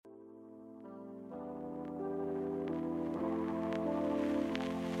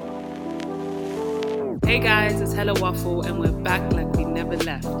Hey guys, it's Hella Waffle and we're back like we never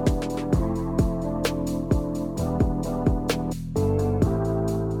left.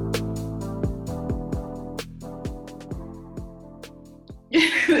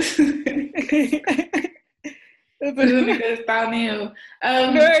 It goes downhill.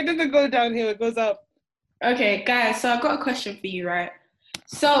 No, it doesn't go downhill, it goes up. Okay, guys, so I've got a question for you, right?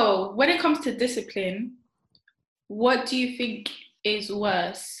 So, when it comes to discipline, what do you think is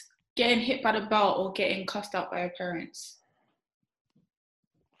worse? Getting hit by the belt or getting cussed out by your parents?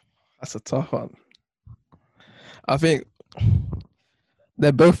 That's a tough one. I think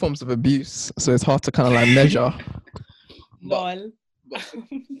they're both forms of abuse, so it's hard to kind of like measure. Lol.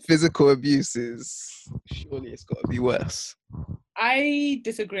 Physical abuse is surely it's got to be worse. I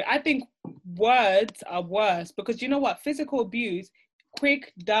disagree. I think words are worse because you know what? Physical abuse,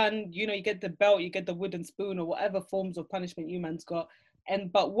 quick, done, you know, you get the belt, you get the wooden spoon or whatever forms of punishment you man's got.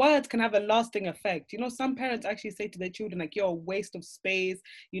 But words can have a lasting effect. You know, some parents actually say to their children, like, you're a waste of space,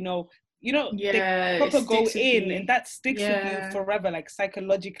 they proper go in and that sticks with you forever, like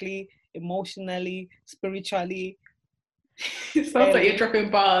psychologically, emotionally, spiritually. It sounds like you're dropping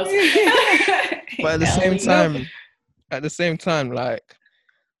bars. But at the same time, like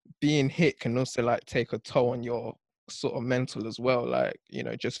being hit can also like take a toll on your sort of mental as well. Like, you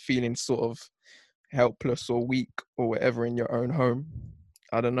know, just feeling sort of helpless or weak or whatever in your own home.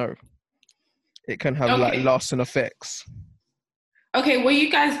 I don't know. It can have like lasting effects. Okay, were you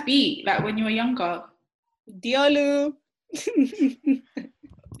guys beat like when you were younger? Diolu.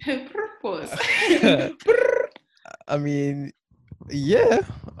 Purpose. I mean, yeah,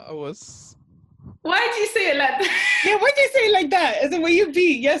 I was. Why did you say it like that? Yeah, why did you say it like that? As in, were you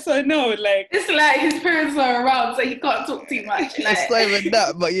beat? Yes or no? Like, it's like his parents are around, so he can't talk too much. Like. It's not even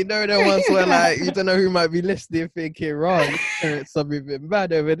that, but you know the ones where like you don't know who might be listening, thinking, "Wrong, parents are bit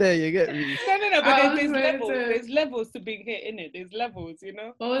bad over there." You get me? No. But there's levels. There's levels to being hit in it. There's levels, you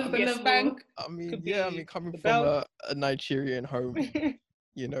know. What was the level? Spank, I mean, coming from a Nigerian home,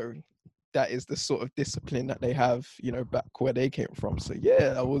 you know, that is the sort of discipline that they have, you know, back where they came from. So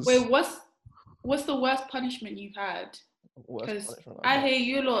yeah, I was. Wait, what's the worst punishment you've had? Because I hear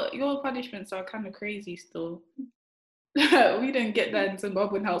you lot, your punishments are kind of crazy still. We didn't get that in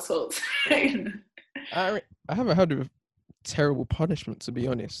Zimbabwean households. I haven't had a terrible punishment, to be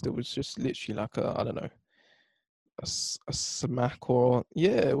honest. It was just literally like a smack or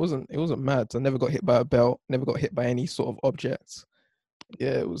it wasn't mad. I never got hit by a belt, never got hit by any sort of object.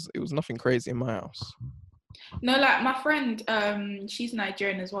 Yeah, it was nothing crazy in my house. No, like my friend, she's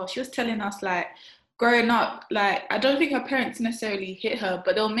Nigerian as well. She was telling us like growing up, like I don't think her parents necessarily hit her,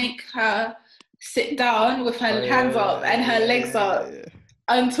 but they'll make her sit down with her hands up and her legs up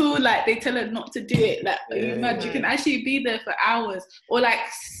until like they tell her not to do it. Like you can actually be there for hours, or like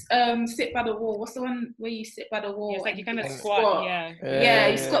sit by the wall. What's the one where you sit by the wall? It's like you kind of squat.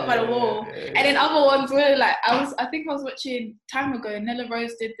 You squat by the wall. And then other ones were like I think I was watching time ago. Nella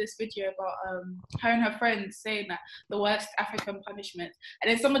Rose did this video about her and her friends saying that the worst African punishment,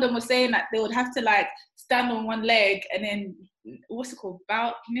 and then some of them were saying that they would have to like stand on one leg and then what's it called?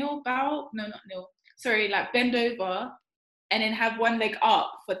 Like bend over and then have one leg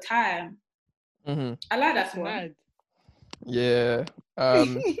up for time. Mm-hmm. I like that one. Yeah.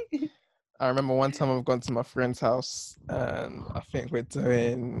 I remember one time I've gone to my friend's house and I think we're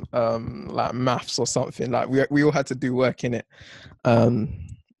doing like maths or something. Like we all had to do work in it.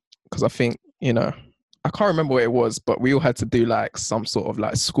 Because I think, you know, I can't remember what it was, but we all had to do like some sort of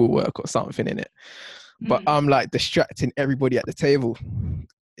like schoolwork or something in it. But I'm like distracting everybody at the table.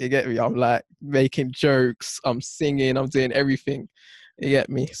 You get me? I'm like making jokes, I'm singing, I'm doing everything. You get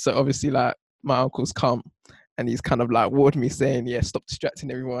me? So obviously like my uncle's come and he's kind of like warned me saying, yeah, stop distracting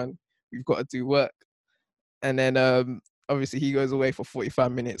everyone. We've got to do work. And then obviously he goes away for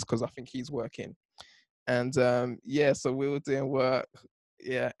 45 minutes because I think he's working. And so we were doing work.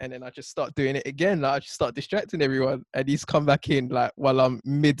 Yeah, and then I just start doing it again. Like I just start distracting everyone, and he's come back in like while I'm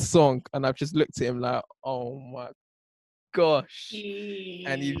mid-song, and I've just looked at him like, oh my gosh.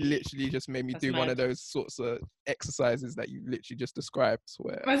 And he literally just made me do one of those sorts of exercises that you literally just described.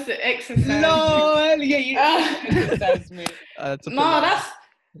 Where what's the exercise? No, yeah, you exercise me.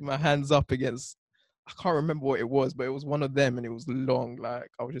 My hands up against. I can't remember what it was, but it was one of them, and it was long.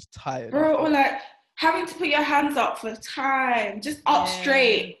 Like I was just tired. Bro, or like having to put your hands up for time, just up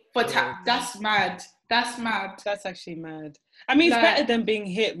straight for time. That's mad. That's actually mad. I mean, it's better than being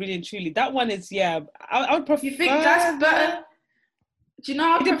hit, really and truly. That one is, I would prefer. You think that's better? Do you know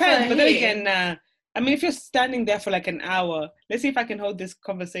how it depends, but then again, I mean, if you're standing there for like an hour, let's see if I can hold this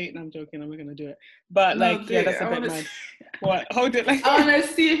conversation. I'm joking, I'm not going to do it. But that's a bit mad. What? Hold it like I want to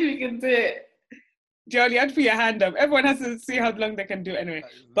see if you can do it. Jolie, I'd put your hand up. Everyone has to see how long they can do anyway.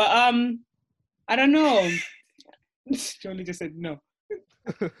 But I don't know. Jolie just said no.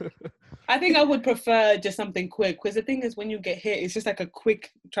 I think I would prefer just something quick, because the thing is, when you get hit, it's just like a quick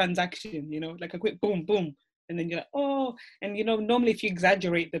transaction, you know, like a quick boom, boom. And then you're like, oh, and you know, normally if you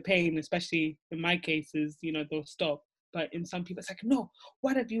exaggerate the pain, especially in my cases, you know, they'll stop. But in some people, it's like, no,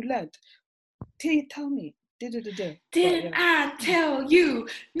 what have you learned? Tell me. Did I tell you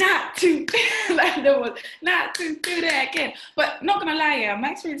not to like there was not to do that again? But not gonna lie, yeah,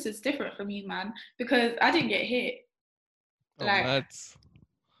 my experience is different from you, man, because I didn't get hit. Like,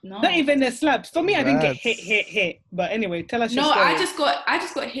 no, not even the slaps. For me, I didn't get hit. But anyway, tell us your story. No, I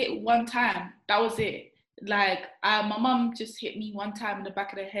just got hit one time. That was it. Like, my mum just hit me one time in the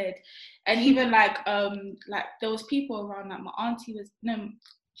back of the head, and even like there was people around. Like my auntie was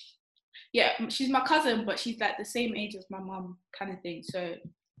yeah, she's my cousin, but she's like the same age as my mum, kind of thing. So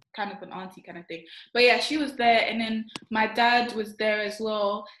kind of an auntie kind of thing. But yeah, she was there, and then my dad was there as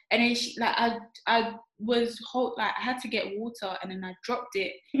well. And then I had to get water, and then I dropped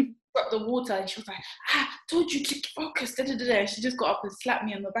the water, and she was like, told you to focus. And she just got up and slapped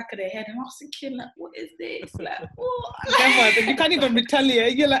me on the back of the head, and I was thinking, like, what is this? Like, what? You can't even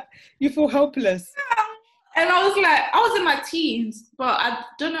retaliate. You're like, you feel helpless. And I was like, I was in my teens, but I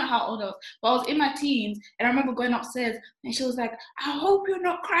don't know how old I was, but I was in my teens, and I remember going upstairs, and she was like, I hope you're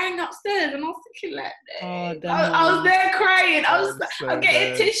not crying upstairs. And I was thinking like, I was there crying. I was like, I'm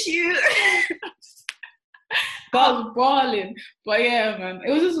getting tissue. I was bawling. But yeah, man,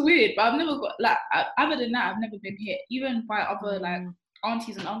 it was just weird. But I've never got, like, other than that, I've never been hit. Even by other, like,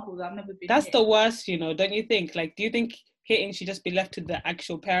 aunties and uncles, I've never been That's hit. the worst, you know, don't you think? Like, do you think hitting should just be left to the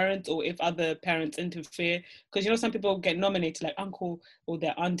actual parents, or if other parents interfere? Because, you know, some people get nominated, like uncle or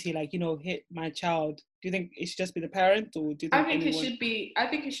their auntie, like, you know, hit my child. Do you think it should just be the parents, or do you think I think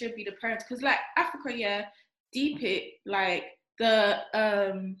it should be the parents, because like Africa, yeah, deep it, like the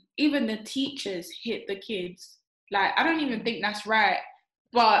even the teachers hit the kids. Like, I don't even think that's right,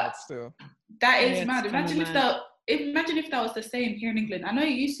 but that is mad. Imagine if that was the same here in England. I know it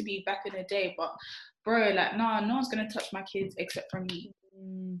used to be back in the day, but bro, like, no one's gonna touch my kids except for me.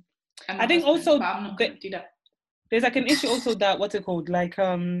 I think also, but I'm not gonna do that. There's like an issue also that, what's it called? Like,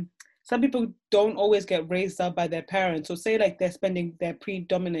 some people don't always get raised up by their parents. So say like they're spending their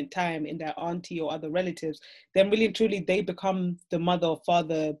predominant time in their auntie or other relatives, then really and truly they become the mother or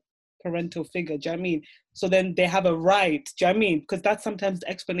father parental figure. Do you know what I mean? So then they have a right. Do you know what I mean? Because that's sometimes the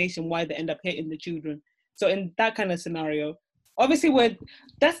explanation why they end up hitting the children. So in that kind of scenario, obviously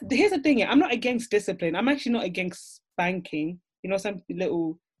here's the thing, yeah, I'm not against discipline. I'm actually not against spanking, you know, some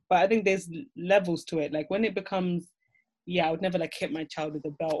little, but I think there's levels to it. Like when it becomes, yeah, I would never like hit my child with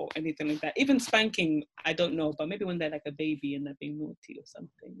a belt or anything like that. Even spanking, I don't know, but maybe when they're like a baby and they're being naughty or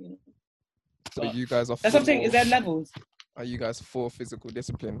something, you know. So you guys are that's something. Is there levels? Are you guys for physical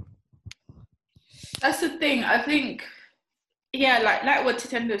discipline? That's the thing. I think, yeah, like what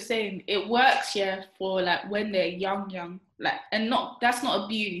Titendo was saying, it works, yeah, for like when they're young, like, and that's not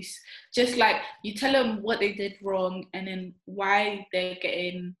abuse. Just like you tell them what they did wrong and then why they're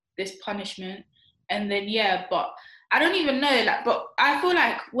getting this punishment, and then yeah, but I don't even know, like, but I feel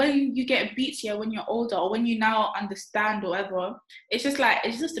like when you get beat, yeah, when you're older or when you now understand or whatever, it's just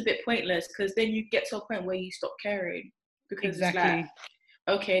a bit pointless, because then you get to a point where you stop caring, because It's like,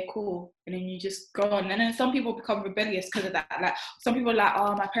 okay, cool, and then you just go on. And then some people become rebellious because of that. Like, some people are like,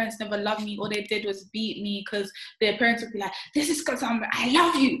 oh, my parents never loved me, all they did was beat me, because their parents would be like, this is because I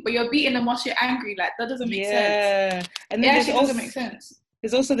love you, but you're beating them whilst you're angry. Like, that doesn't make sense. And then it actually doesn't make sense.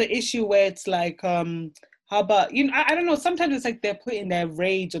 There's also the issue where it's like, how about, you know, I don't know, sometimes it's like they're putting their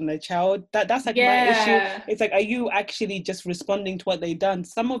rage on their child. That's like my issue. It's like, are you actually just responding to what they've done?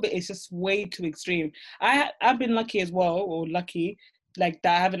 Some of it is just way too extreme. I've been lucky as well, or lucky, like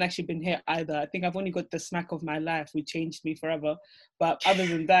that I haven't actually been hit either. I think I've only got the smack of my life, which changed me forever. But other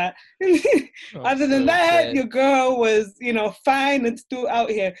than that, your girl was, you know, fine and still out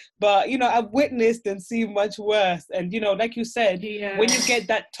here. But, you know, I've witnessed and seen much worse. And, you know, like you said, when you get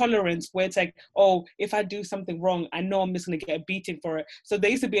that tolerance where it's like, oh, if I do something wrong, I know I'm just going to get a beating for it. So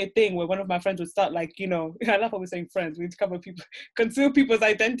there used to be a thing where one of my friends would start like, you know, I love how we're saying friends, we need to cover people, conceal people's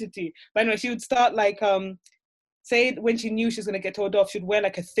identity. But anyway, she would start like, say when she knew she was going to get told off, she'd wear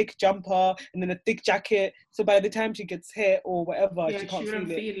like a thick jumper and then a thick jacket. So by the time she gets hit or whatever, she can't feel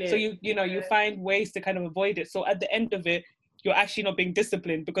it. So you find ways to kind of avoid it. So at the end of it, you're actually not being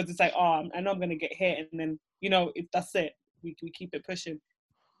disciplined, because it's like, oh, I know I'm going to get hit. And then, you know, that's it. We keep it pushing.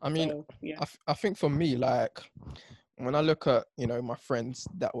 I mean, I think for me, like when I look at, you know, my friends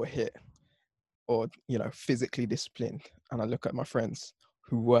that were hit or, you know, physically disciplined, and I look at my friends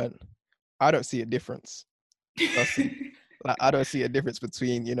who weren't, I don't see a difference. Like, I don't see a difference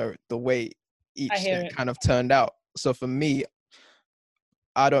between, you know, the way each set kind of turned out. So for me,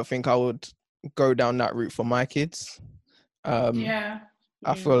 I don't think I would go down that route for my kids. I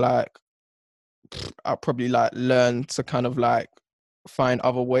feel like I'll probably like learn to kind of like find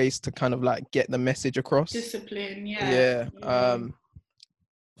other ways to kind of like get the message across. Discipline,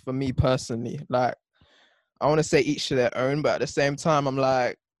 For me personally, like, I want to say each to their own, but at the same time, I'm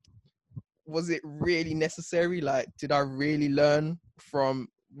like, was it really necessary? Like, did I really learn from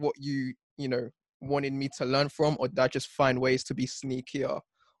what you know, wanted me to learn from, or did I just find ways to be sneakier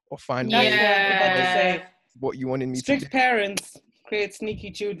or find ways to say what you wanted me to do? Strict parents create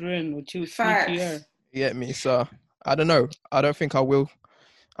sneaky children or choose sneakier. You get me? So I don't know. I don't think I will.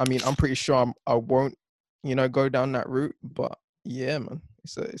 I mean, I'm pretty sure I won't, you know, go down that route. But yeah, man,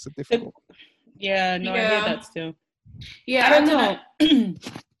 it's a difficult. Yeah, no, I hear that still. Yeah, I don't know.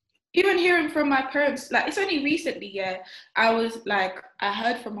 Even hearing from my parents, like, it's only recently, I was like, I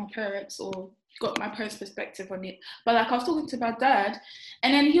heard from my parents or got my parents' perspective on it. But like, I was talking to my dad,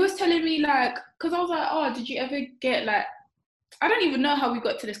 and then he was telling me, like, because I was like, oh, did you ever get, like, I don't even know how we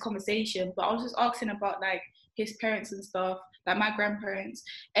got to this conversation, but I was just asking about like his parents and stuff, like my grandparents.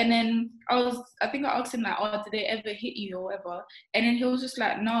 And then I think I asked him like, oh, did they ever hit you or whatever? And then he was just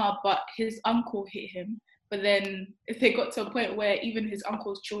like, nah, but his uncle hit him. But then if they got to a point where even his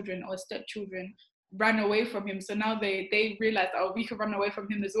uncle's children or stepchildren ran away from him, so now they realized, oh, we could run away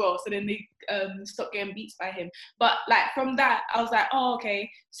from him as well. So then they stopped getting beats by him. But like from that, I was like, oh, okay.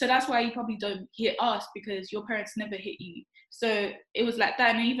 So that's why you probably don't hit us, because your parents never hit you. So it was like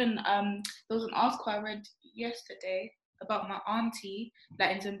that. And even there was an article I read yesterday about my auntie,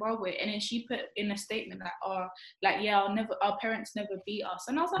 like in Zimbabwe, and then she put in a statement like, oh, like, yeah, our parents never beat us.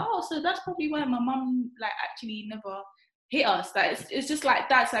 And I was like, oh, so that's probably why my mum like actually never hit us. Like it's just like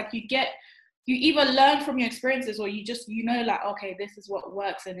that's like you either learn from your experiences, or you just, you know, like, okay, this is what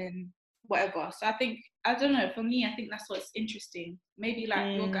works, and then whatever. So I think, I don't know, for me, I think that's what's interesting. Maybe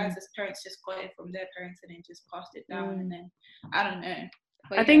like your guys' parents just got it from their parents and then just passed it down, and then I don't know.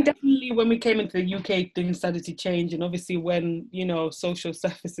 But I think definitely when we came into the UK, things started to change, and obviously when, you know, social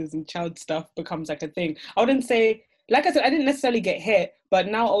services and child stuff becomes like a thing. I wouldn't say, like I said, I didn't necessarily get hit, but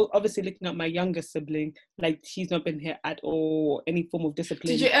now obviously looking at my younger sibling, like she's not been hit at all, any form of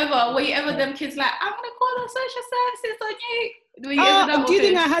discipline. Were you ever them kids like, I'm gonna call the social services on you? Were you ever that do you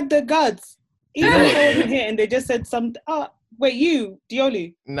think I had the guts? Even if I wasn't here and they just said something, wait, you,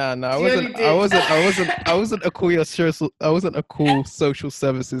 Dioli? Nah, I wasn't a cool social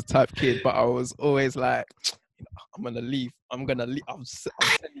services type kid, but I was always like, I'm gonna leave. I'm gonna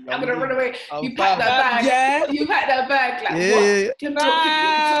run away. You packed that bag. Yeah. You packed that bag.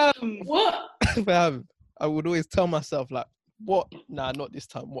 Like, what? I would always tell myself like, what? Nah, not this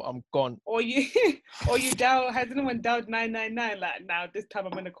time. What? I'm gone. Or you dial, has anyone dialed 999? Like, now this time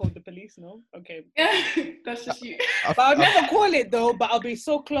I'm gonna call the police. No, okay. Yeah, that's just you. But I'll never call it though. But I'll be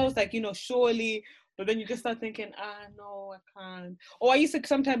so close, like, you know, surely. But then you just start thinking, no, I can't. Or I used to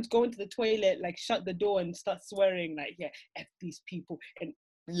sometimes go into the toilet, like shut the door and start swearing, like, yeah, F these people. And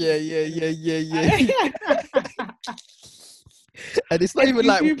yeah. And it's not even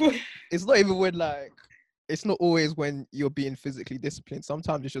like, it's not even when like, it's not always when you're being physically disciplined.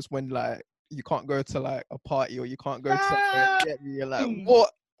 Sometimes it's just when like you can't go to like a party, or you can't go to somewhere. You're like,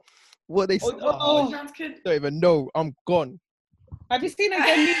 what they say? I don't even know. I'm gone. Have you seen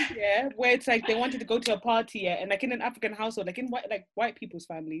again where it's like they wanted to go to a party, and like in an African household, like in white people's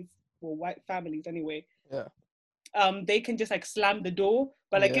families, or white families anyway. Yeah. They can just like slam the door,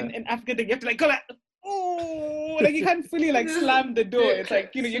 but like in Africa, you have to like go like, oh, like you can't fully like slam the door. It's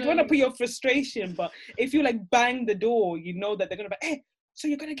like, you know, you want to put your frustration, but if you like bang the door, you know that they're gonna be, hey, so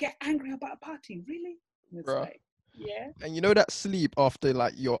you're gonna get angry about a party, really? And it's like, yeah. And you know that sleep after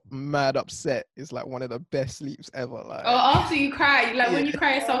like you're mad upset is like one of the best sleeps ever. Like, after you cry, like when you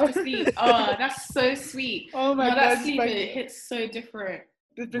cry yourself to sleep. Oh, that's so sweet. Oh my God, that sleep, it hits so different.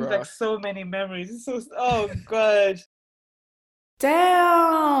 This brings like so many memories. It's so, oh God.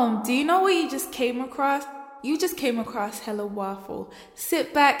 Damn, do you know what you just came across? You just came across Hello Waffle.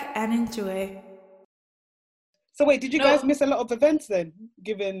 Sit back and enjoy. So wait, did you guys miss a lot of events then?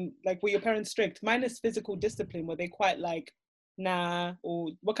 Given, like, were your parents strict? Minus physical discipline, were they quite like, nah? Or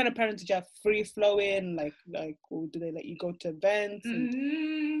what kind of parents did you have? Free flowing, like, or do they let you go to events?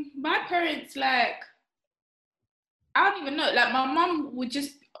 My parents, like, I don't even know. Like, my mum would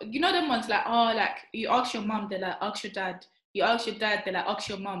just, you know, them ones like, oh, like, you ask your mum, they're like, ask your dad. You ask your dad, they're like, ask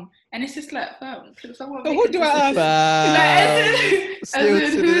your mum. And it's just like, fam, can someone so who do I ask? Like, who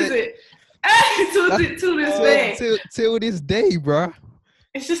is it? Till this day. Till this day, bruh.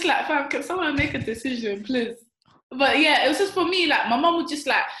 It's just like, fam, can someone make a decision, please? But yeah, it was just for me, like, my mum would just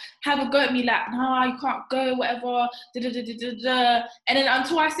like have a go at me, like, no, you can't go, whatever, and then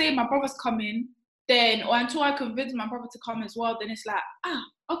until I say my brother's coming, then, or until I convince my brother to come as well, then it's like,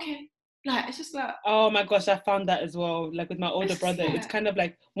 okay. Like, it's just like... Oh my gosh, I found that as well. Like with my older brother, like... it's kind of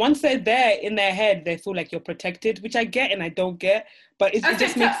like, once they're there in their head, they feel like you're protected, which I get and I don't get, but it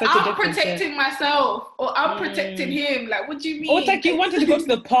just makes such a difference. I'm protecting myself, or I'm protecting him. Like, what do you mean? Or it's like you wanted to go to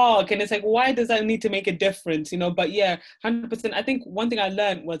the park, and it's like, why does that need to make a difference, you know? But yeah, 100%. I think one thing I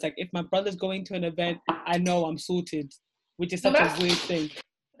learned was like, if my brother's going to an event, I know I'm sorted, which is such a weird thing.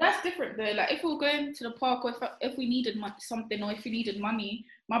 That's different though. Like, if we were going to the park, or if we needed something, or if we needed money,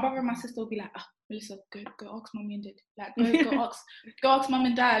 my brother and my sister would be like, Melissa, go ask mommy and dad. Like, go ask mom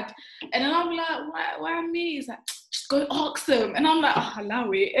and dad. And then I'm like, why me? He's like, just go ask them. And I'm like,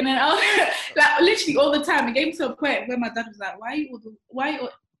 allow it. And then I was like, literally all the time. It came to a point where my dad was like, why are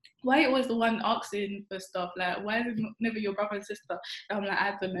you always the one asking for stuff? Like, why is it never your brother and sister? And I'm like,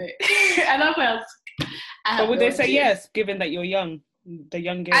 I don't know. And I'm like, but would they say yes, given that you're young? The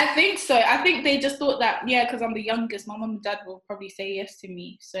youngest? I think so. I think they just thought that, yeah, because I'm the youngest, my mum and dad will probably say yes to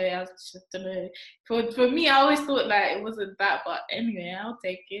me. So I just don't know. For me, I always thought like it wasn't that, but anyway, I'll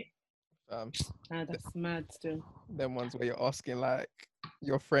take it. That's mad still. Them ones where you're asking like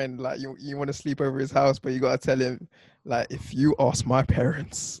your friend, like you want to sleep over his house, but you gotta tell him like, if you ask my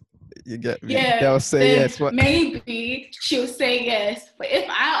parents, you get me? Yeah, they'll say yes. What? Maybe she'll say yes, but if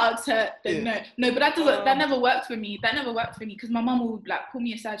I ask her, then no. But that never worked for me. Because my mum would like pull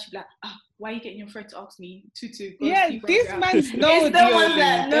me aside. She'd be like, why are you getting your friend to ask me to yeah, these mans know the ones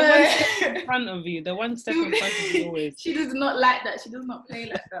that know. The one step in front of you. The one step in front of you always. She does not like that. She does not play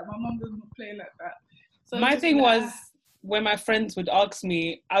like that. My mum does not play like that. So my thing was, when my friends would ask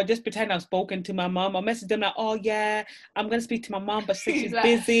me, I would just pretend I've spoken to my mum. I'll message them like, oh yeah, I'm going to speak to my mum, but she's like,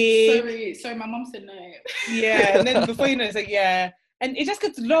 busy. Sorry, my mum said no. Yeah, and then before you know, it's like, yeah. And it just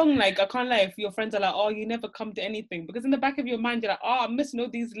gets long, like, I can't lie, if your friends are like, oh, you never come to anything. Because in the back of your mind, you're like, oh, I'm missing all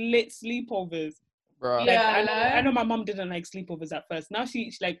these lit sleepovers. Right. Like, yeah, I know my mum didn't like sleepovers at first. Now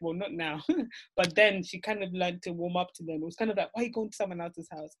she's like, well, not now. But then she kind of learned to warm up to them. It was kind of like, why are you going to someone else's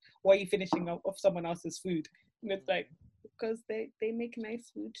house? Why are you finishing off someone else's food? And it's like, because they make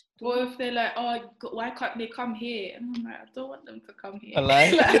nice food. Or if they're like, oh, why can't they come here? And I'm like, I don't want them to come here.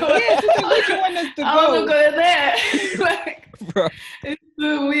 Like, yeah, where do you want us to go? I want to go there. Like, it's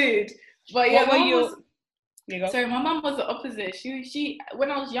so weird. But yeah, my mum was the opposite. She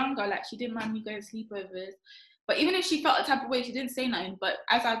when I was younger, like, she didn't mind me going sleepovers. But even if she felt a type of way, she didn't say nothing. But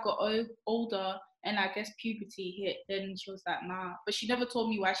as I got older and I guess puberty hit, then she was like, nah. But she never told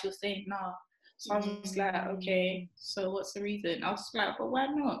me why she was saying nah. So I was just like, okay, so what's the reason? I was like, but why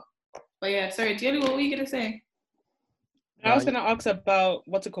not? But yeah, sorry, Dioli, what were you going to say? I was going to ask about,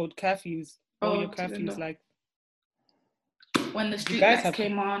 what's it called, curfews. What were your curfews like? When the street lights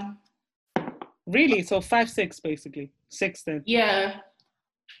came on. Really? So 5, 6 basically? 6 then? Yeah.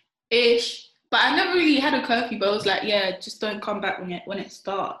 Ish. But I never really had a curfew, but I was like, yeah, just don't come back when it's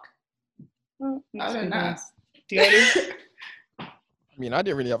dark. Oh, I don't know. Dioli? I mean, I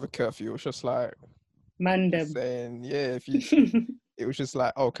didn't really have a curfew. It was just like Mandem. Saying, yeah, if you it was just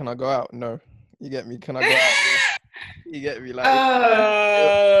like, oh, can I go out? No. You get me? Can I go out? You get me? Like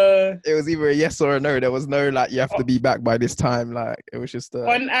it was either a yes or a no. There was no like, you have to be back by this time. Like, it was just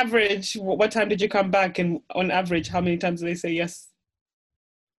on average, what time did you come back? And on average, how many times did they say yes?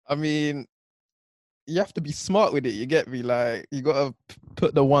 I mean, you have to be smart with it. You get me? Like, you gotta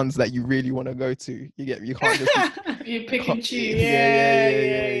put the ones that you really want to go to. You get me? You can't just you pick and choose. Yeah.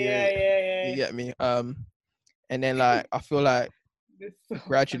 You get me? And then like, I feel like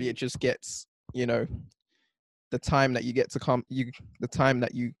gradually it just gets, you know, the time that you get to the time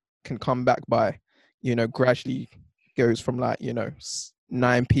that you can come back by, you know, gradually goes from like, you know,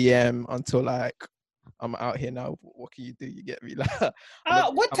 9 p.m. until like, I'm out here now. What can you do? You get me? Like,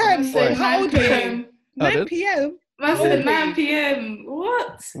 what time? How old are you? 9 p.m. I said 9 p.m.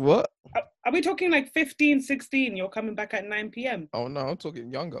 What? Are we talking like 15, 16? You're coming back at 9 p.m. Oh no, I'm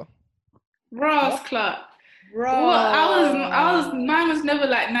talking younger. Ross Clark. Bro. I was mine was never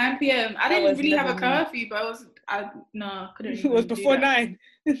like 9 p.m. I didn't really have a curfew, but I couldn't. It was before 9.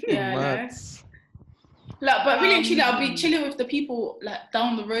 Yeah. Like, but really and truly, I'll be chilling with the people like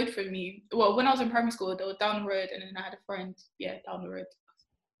down the road from me. Well, when I was in primary school, they were down the road, and then I had a friend, down the road.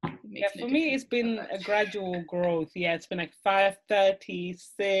 Yeah, for me, it's been a gradual growth. Yeah, it's been like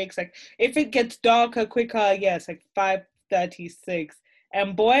 5:36. Like, if it gets darker quicker, it's like 5:36.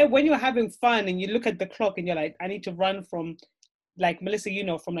 And boy, when you're having fun and you look at the clock and you're like, I need to run from, like Melissa, you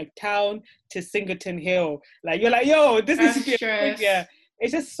know, from like town to Singleton Hill. Like, you're like, yo, this is quick. Yeah.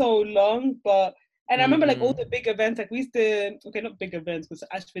 it's just so long. But and I remember like all the big events, like we used to, okay, not big events because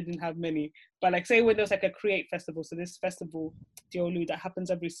Ashford didn't have many, but like say when there was like a Create Festival, so this festival, Diolu, that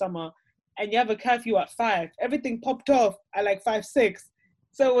happens every summer, and you have a curfew at 5, everything popped off at like 5, 6.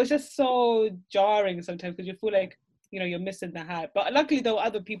 So it was just so jarring sometimes because you feel like, you know, you're missing the hype. But luckily there were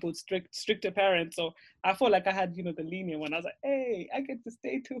other people, stricter parents. So I felt like I had, you know, the lenient one. I was like, hey, I get to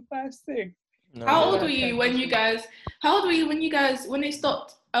stay till 5, 6. No, How yeah. old were you when you guys, when they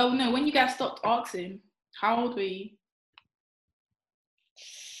stopped, when you guys stopped asking? How old were you?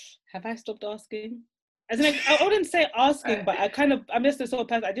 Have I stopped asking? As in, like, I wouldn't say asking, but I'm just the sort of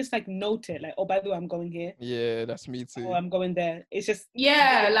person, I just like note it, like, oh, by the way, I'm going here. Yeah, that's me too. Oh, I'm going there. It's just.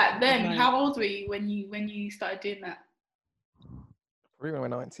 Yeah, like then, how old were you when you started doing that? Probably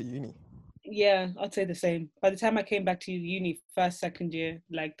when I went to uni. Yeah, I'd say the same. By the time I came back to uni, first, second year,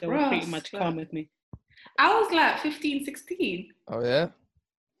 like, they were pretty much calm with me. I was like 15, 16. Oh, yeah?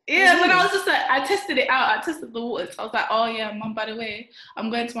 Yeah, when I was just like, I tested it out. I tested the waters. I was like, oh yeah, mum, by the way, I'm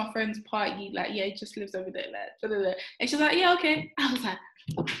going to my friend's party. Like, yeah, he just lives over there. Like, blah, blah, blah. And she's like, yeah, okay. I was like,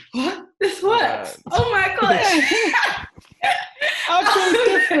 what? This works? Oh my gosh.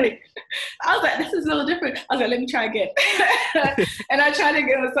 Absolutely different. I was like, this is a little different. I was like, let me try again. And I tried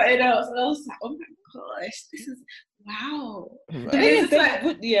again with something else. And I was like, oh my gosh, this is, wow.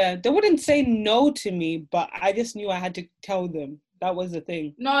 They wouldn't say no to me, but I just knew I had to tell them. That was the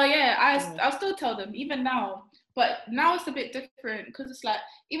thing. No, yeah, I'll still tell them, even now. But now it's a bit different because it's like,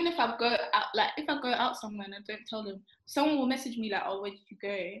 even if I go out somewhere and I don't tell them, someone will message me like, oh, where did you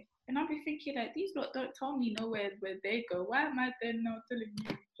go? And I'll be thinking like, these lot don't tell me nowhere where they go. Why am I then not telling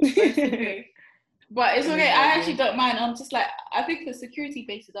you? But it's okay. But it's okay. I actually don't mind. I'm just like, I think for security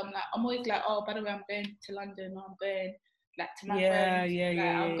basis, I'm always like, oh, by the way, I'm going to London, or I'm going like to my friends.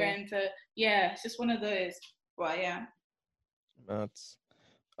 I'm going to, it's just one of those. But yeah. That's,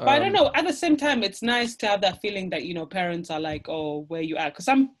 but I don't know, at the same time, it's nice to have that feeling that, you know, parents are like, oh, where you at? Because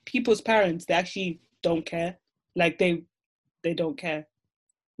some people's parents, they actually don't care. Like, they don't care.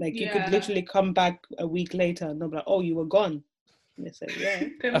 Like, you could literally come back a week later and they'll be like, oh, you were gone. And they say,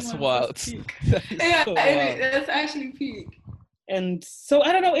 yeah. That's wild. That's actually peak. And so,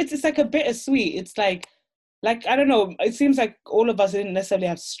 I don't know, it's like a bittersweet. It's like, I don't know, it seems like all of us didn't necessarily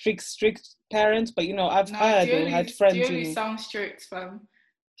have strict parents, but, you know, I've heard or had friends. You sound strict, fam.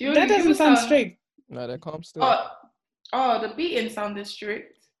 That doesn't sound strict. No, they're calm still. Oh, the beating sounded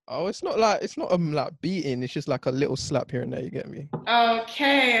strict. Oh, it's not like beating. It's just like a little slap here and there. You get me?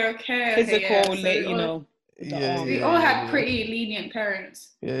 Okay. Physical, you know. We all had pretty lenient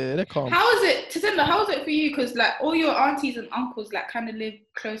parents. Yeah, they're calm. How is it, Tatinda? How is it for you? Because like all your aunties and uncles like kind of live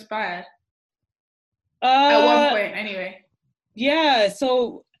close by. At one point, anyway. Yeah,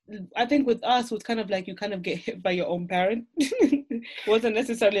 so I think with us, it was kind of like you kind of get hit by your own parent. It wasn't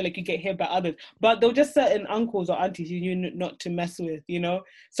necessarily like you get hit by others, but there were just certain uncles or aunties you knew not to mess with, you know?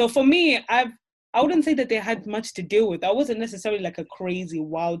 So for me, I wouldn't say that they had much to deal with. I wasn't necessarily like a crazy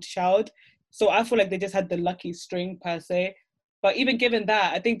wild child. So I feel like they just had the lucky string per se. But even given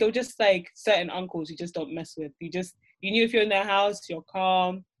that, I think they were just like certain uncles you just don't mess with. You knew if you're in their house, you're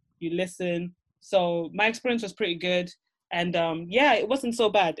calm, you listen. So my experience was pretty good. And it wasn't so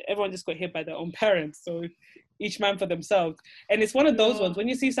bad. Everyone just got hit by their own parents. So each man for themselves. And it's one of those ones, when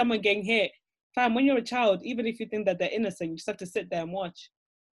you see someone getting hit, fam, when you're a child, even if you think that they're innocent, you just have to sit there and watch.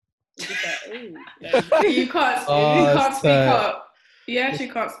 You can't speak up. You actually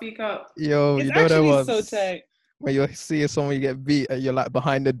can't speak up. Yo, it's you know actually what so tight. When you're seeing someone you get beat and you're like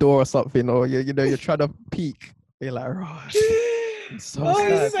behind the door or something, or you're trying to peek. You're like, it's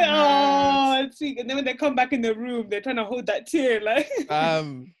so sad. And then when they come back in the room, they're trying to hold that tear, like.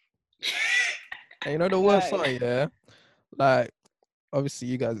 And you know the worst part, yeah? Like, obviously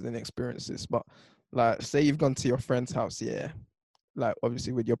you guys didn't experience this, but like, say you've gone to your friend's house, yeah? Like,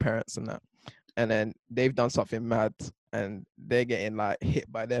 obviously with your parents and that. And then they've done something mad and they're getting like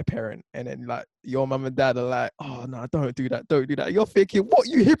hit by their parent. And then like your mum and dad are like, oh no, don't do that. You're thinking, what,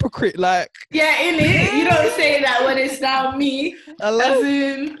 you hypocrite? Like, yeah, innit? You don't say that when it's not me. As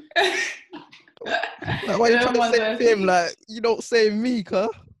in, like, why you trying to save him? Like, you don't save me, cuz.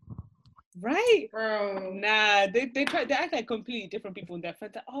 Right, bro. Nah, they act like completely different people in their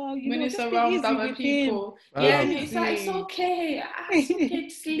friends. Like, oh, you when know, it's just around other people. Yeah, it's like, it's okay.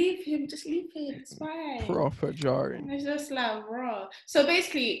 Just leave him. It's fine. Proper jarring. And it's just like raw. So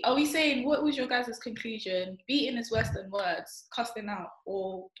basically, are we saying what was your guys' conclusion? Beating is worse than words. Cussing out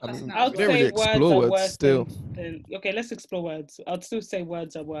or cussing out. I'd say words are worse still. Okay, let's explore words. I'd still say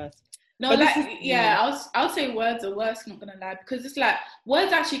words are worse. No, But like, this is- I'll say words are worse, not gonna lie, because it's like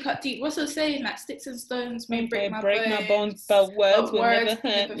words actually cut deep. What's the saying? Like sticks and stones may break my bones, but words will words never hurt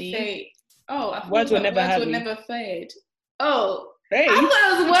never me. fade. Oh, I thought Words it will was like never words hurt will me. never fade. Oh, Fade? I thought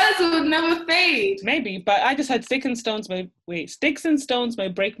it was words will never fade. Maybe, but I just had sticks and stones may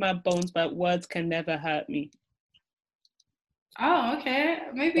break my bones, but words can never hurt me. Oh, okay.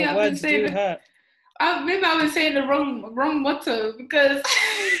 Maybe But I've been words saying do hurt. maybe I was saying the wrong motto because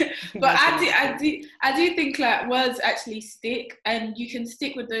but I do think like words actually stick, and you can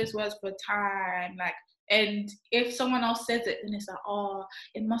stick with those words for time, like, and if someone else says it, then it's like, oh,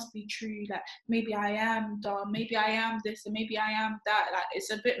 it must be true, like maybe I am dumb, maybe I am this, and maybe I am that. Like,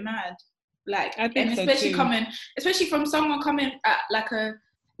 it's a bit mad, like, I think and so especially too. especially from someone coming at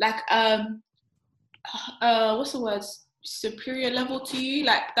what's the word, superior level to you,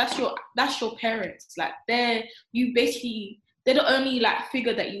 like that's your parents, like they're the only like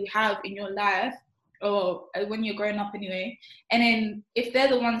figure that you have in your life, or when you're growing up anyway. And then if they're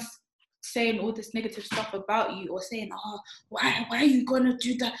the ones saying all this negative stuff about you, or saying, oh, why are you gonna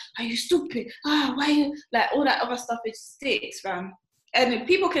do that, are you stupid, why you, like all that other stuff, it sticks, fam. And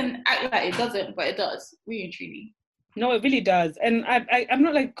people can act like it doesn't, but it does, really and truly. No, it really does. And I'm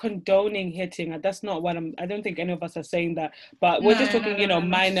not like condoning hitting. That's not what I don't think any of us are saying that. But we're just talking,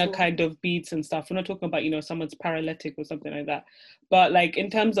 minor kind of beats and stuff. We're not talking about, someone's paralytic or something like that. But like in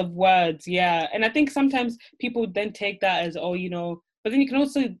terms of words, yeah. And I think sometimes people then take that as, but then you can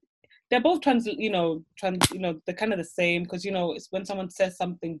also, they're both they're kind of the same, because, it's when someone says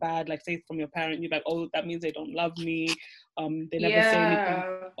something bad, like say from your parent, you're like, oh, that means they don't love me. They never say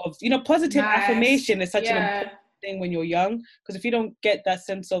anything of, positive affirmation is such an important thing when you're young, because if you don't get that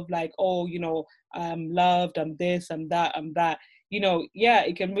sense of like, oh, I'm loved, I'm this, I'm that,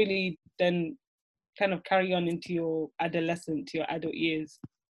 it can really then kind of carry on into your adult years.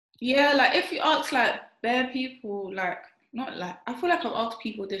 Yeah, like if you ask like bare people, like not like, I feel like I've asked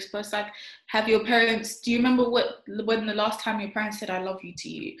people this, but it's like, do you remember when the last time your parents said I love you to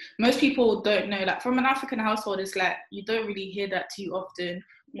you? Most people don't know. Like from an African household, it's like you don't really hear that too often.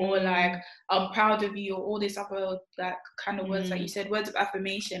 Or like, I'm proud of you, or all this other like kind of words that you said, words of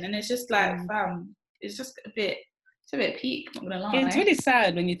affirmation. And it's just like, it's just a bit peak, not gonna lie. It's really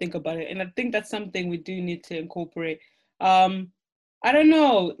sad when you think about it. And I think that's something we do need to incorporate. I don't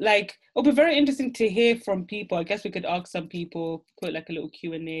know, like, it'll be very interesting to hear from people. I guess we could ask some people, put like a little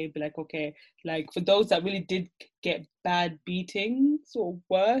Q&A, be like, okay, like for those that really did get bad beatings or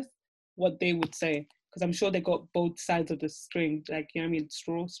worse, what they would say. Because I'm sure they got both sides of the string, like, you know what I mean?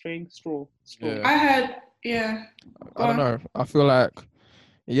 Straw, string, straw. Yeah. I had, yeah. I don't know. I feel like,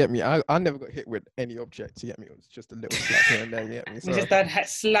 you get me? I never got hit with any object, you get me? It was just a little slap here and there, you get me? So, just that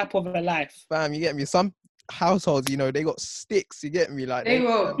slap of a life. Fam, you get me? Some households, they got sticks, you get me? Like they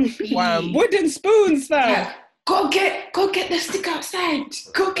got wooden spoons, fam. Yeah. Go get the stick outside.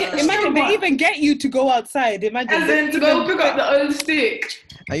 Go get the stick. Imagine they even get you to go outside. Imagine. And then to go pick up the old stick.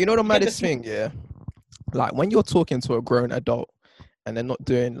 And you know the maddest thing, yeah? Like when you're talking to a grown adult and they're not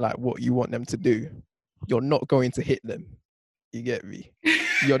doing like what you want them to do, you're not going to hit them. You get me?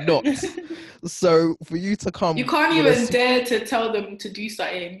 You're not. So for you to come, you can't even dare to tell them to do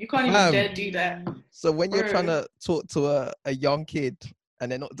something. You can't even dare do that. So when you're trying to talk to a young kid and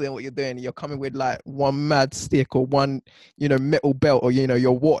they're not doing what you're doing, you're coming with like one mad stick or one, metal belt, or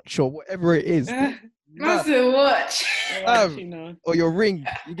your watch or whatever it is. What's a watch? Or your ring.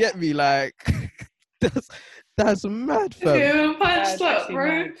 You get me? Like that's mad, fam. Okay, punched up,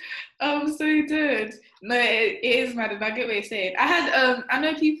 bro. I'm so dead. No, it is mad, and I get what you're saying. I had I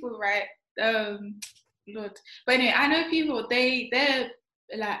know people, right? Lord. But anyway, I know people, they're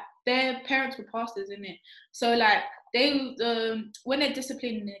like, their parents were pastors, isn't it? So like they when they're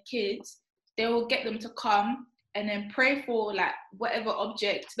disciplining their kids, they will get them to come and then pray for like whatever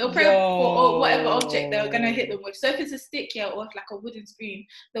object. They'll pray for whatever object they're gonna hit them with. So if it's a stick, or if like a wooden spoon,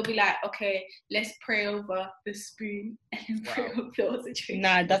 they'll be like, okay, let's pray over the spoon and pray over the situation.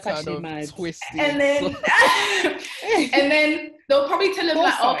 Nah, that's actually mad. And then and then they'll probably tell them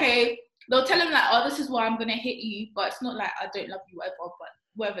like, okay, they'll tell them like, oh, this is why I'm gonna hit you, but it's not like I don't love you, whatever, but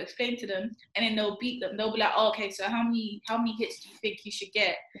whatever, explain to them, and then they'll beat them. They'll be like, oh, okay, so how many hits do you think you should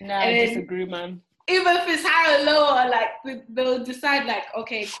get? Nah, I disagree, man. Even if it's high or low, or like they'll decide like,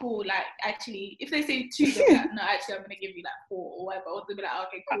 okay, cool, like actually, if they say 2, they'll be like, no, actually, I'm gonna give you like 4 or whatever. Or they'll be like,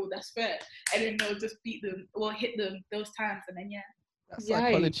 okay, cool, that's fair, and then they'll just beat them or hit them those times, and then that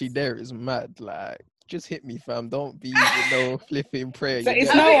psychology there is mad. Like, just hit me, fam. Don't be flipping prayer. So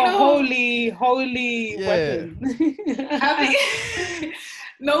it's not a holy weapon.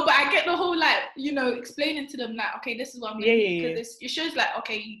 No, but I get the whole, like, you know, explaining to them, like, okay, this is what I'm going to do. Because it shows, like,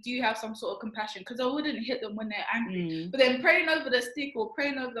 okay, you do have some sort of compassion. Because I wouldn't hit them when they're angry. But then praying over the stick or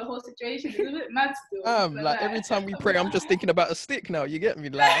praying over the whole situation is a bit mad still. Like, every time we pray, I'm just thinking about a stick now. You get me?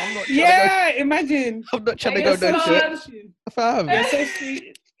 Like, I'm not trying to go, imagine. I'm not trying to go no shit. Fam.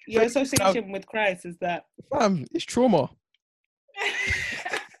 Your association with Christ is that. Fam, it's trauma.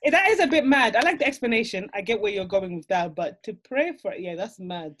 That is a bit mad. I like the explanation. I get where you're going with that, but to pray for it, that's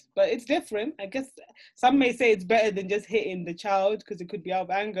mad. But it's different. I guess some may say it's better than just hitting the child because it could be out of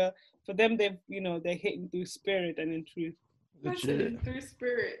anger. For them, they're hitting through spirit and in truth. Through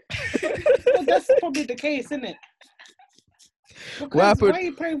spirit. Well, that's probably the case, isn't it? Why are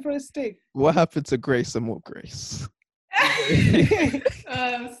you praying for a stick? What happened to grace and more grace?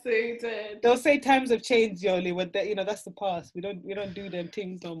 I'm so dead. They'll say times have changed, Yoli, with that, that's the past. We don't do them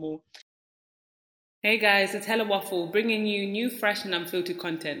things no more. Hey guys, it's Hella Waffle, bringing you new, fresh and unfiltered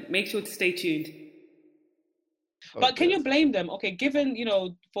content. Make sure to stay tuned. But can you blame them? Okay, given,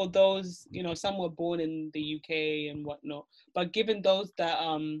 for those, some were born in the UK and whatnot, but given those that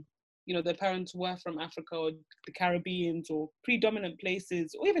their parents were from Africa or the Caribbean or predominant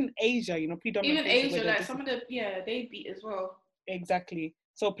places, or even Asia, predominant places. Even Asia, like some of the, they beat as well. Exactly.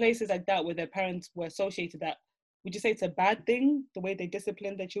 So places like that where their parents were associated, that, would you say it's a bad thing, the way they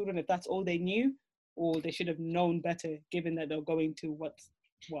discipline their children, if that's all they knew? Or they should have known better, given that they're going to Western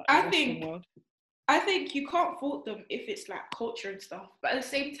world? I think you can't fault them if it's like culture and stuff. But at the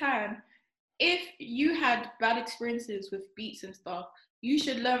same time, if you had bad experiences with beats and stuff, you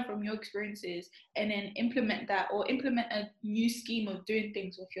should learn from your experiences and then implement that, or implement a new scheme of doing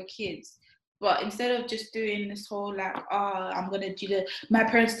things with your kids. But instead of just doing this whole like, I'm going to do my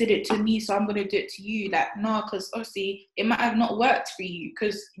parents did it to me, so I'm going to do it to you. Like, no, because obviously it might have not worked for you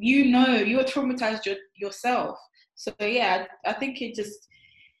because you're traumatized yourself. So yeah, I think it just,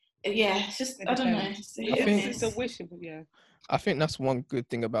 it's just, I don't know. It's a wish, I think that's one good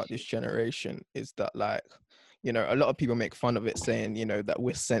thing about this generation is that, like, a lot of people make fun of it saying, that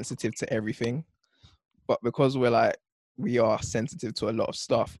we're sensitive to everything. But because we are sensitive to a lot of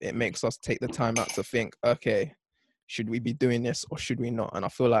stuff, it makes us take the time out to think, okay, should we be doing this or should we not? And I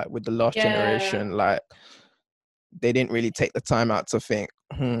feel like with the last generation, like, they didn't really take the time out to think.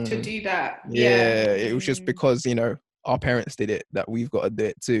 To do that. Yeah, it was just because, our parents did it, that we've got to do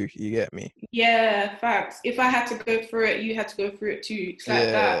it too. You get me? Yeah, facts. If I had to go through it, you had to go through it too. It's like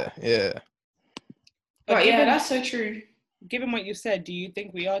that. Yeah. But that's so true. Given what you said, do you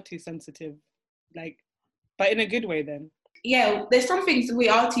think we are too sensitive? Like, but in a good way then? Yeah, there's some things we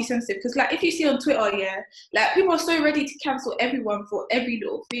are too sensitive because, like, if you see on Twitter, like, people are so ready to cancel everyone for every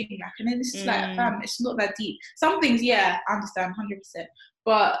little thing, like, and then it's just like, fam, it's not that deep. Some things, I understand 100%,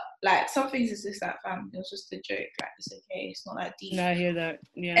 but like some things it's just like, fam, it was just a joke, like, it's okay, it's not that deep. No, I hear that.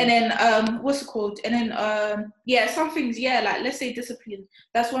 Yeah. And then what's it called? And then some things, like, let's say discipline.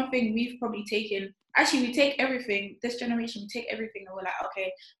 That's one thing we've probably taken. Actually, we take everything, this generation, we take everything and we're like,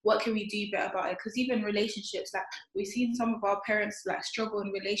 okay, what can we do better about it? Because even relationships, like, we've seen some of our parents, like, struggle in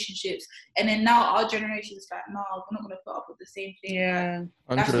relationships. And then now our generation is like, no, we're not going to put up with the same thing. Yeah.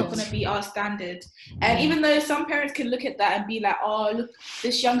 Like, that's not going to be our standard. And even though some parents can look at that and be like, oh, look,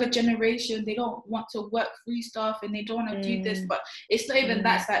 this younger generation, they don't want to work through stuff and they don't want to do this. But it's not even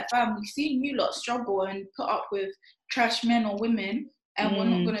that. It's like, fam, we've seen you lot struggle and put up with trash men or women. And we're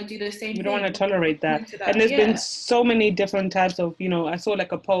not going to do the same thing. We don't want to tolerate that. And there's been so many different types of, I saw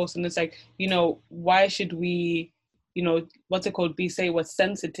like a post and it's like, why should we, what's it called? Say we're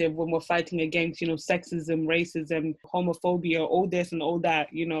sensitive when we're fighting against, sexism, racism, homophobia, all this and all that.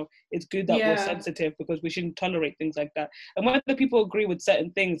 It's good that we're sensitive because we shouldn't tolerate things like that. And whether people agree with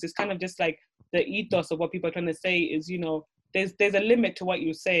certain things, it's kind of just like the ethos of what people are trying to say is, there's a limit to what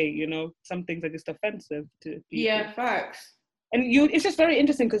you say, some things are just offensive to people. Yeah, facts. And it's just very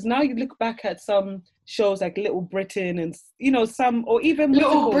interesting because now you look back at some shows like Little Britain and, some, or even...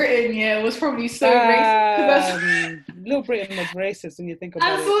 Little Britain, was probably so racist. Little Britain was racist when you think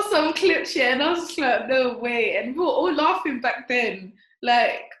about it. I saw some clips, and I was just like, no way. And we were all laughing back then.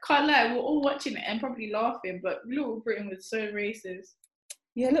 Like, can't lie, we were all watching it and probably laughing, but Little Britain was so racist.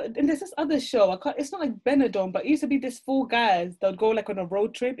 Yeah, look, and there's this other show, it's not like Benidorm, but it used to be this 4 guys that would go like on a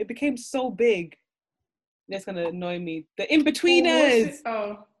road trip. It became so big. That's gonna annoy me. The Inbetweeners.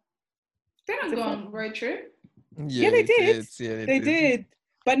 They don't go on road trip. Yeah, they did. They did.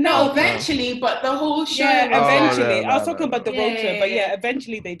 But no, eventually. But the whole show. Yeah, eventually. I was talking about the road trip, but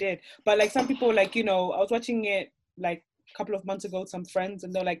eventually they did. But like some people, like I was watching it like a couple of months ago with some friends,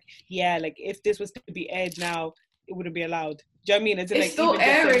 and they're like, like if this was to be aired now, it wouldn't be allowed. Do you know what I mean? It's still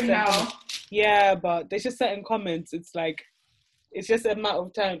airing now. Yeah, but there's just certain comments. It's like, it's just a matter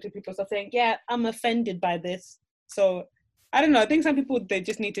of time till people start saying, yeah, I'm offended by this. So I don't know. I think some people, they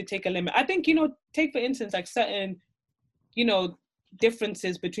just need to take a limit. I think, take for instance, like certain,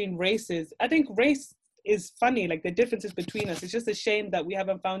 differences between races. I think race is funny, like the differences between us. It's just a shame that we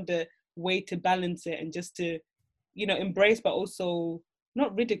haven't found a way to balance it and just to, embrace, but also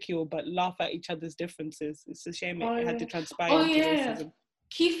not ridicule, but laugh at each other's differences. It's a shame it had to transpire into racism.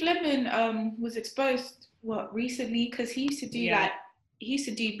 Keith Lemon was exposed recently because he used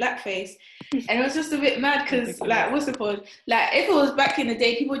to do blackface, and it was just a bit mad because like, what's it called? Like, if it was back in the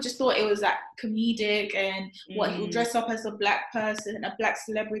day, people just thought it was like comedic and what, he'll dress up as a black person, a black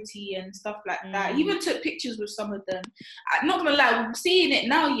celebrity and stuff like that. He even took pictures with some of them. I'm not gonna lie, seeing it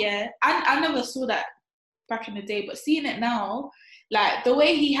now, I never saw that back in the day, but seeing it now, like the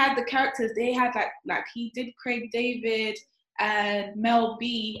way he had the characters, they had like he did Craig David and Mel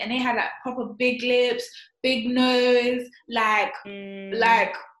B, and they had like proper big lips, big nose, like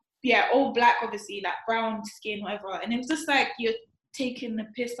all black, obviously, like brown skin, whatever. And it was just like you're taking the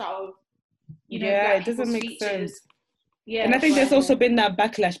piss out of, black it doesn't make features. sense. Yeah, and I think there's also been that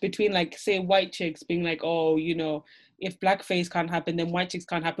backlash between, like, say, white chicks being like, oh, if blackface can't happen, then white chicks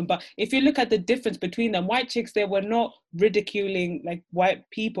can't happen. But if you look at the difference between them, white chicks, they were not ridiculing like white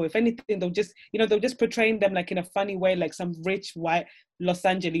people. If anything, they'll just portraying them like in a funny way, like some rich white Los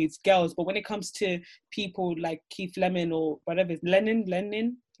Angeles girls. But when it comes to people like Keith Lemon or whatever, Lennon,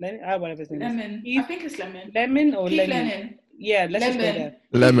 whatever his name Lemon. is. I think it's Lemon. Lemon or Keith Lennon? Yeah, let's just go there.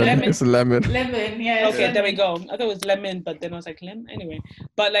 Lemon. It's lemon. Lemon, yeah. Okay, lemon. There we go. I thought it was lemon, but then I was like, lemon? Anyway.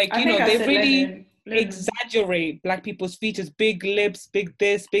 But like, they really exaggerate black people's features, big lips, big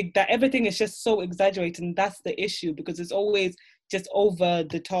this, big that. Everything is just so exaggerated, and that's the issue, because it's always just over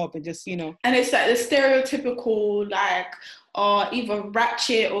the top and just, And it's like the stereotypical, like, either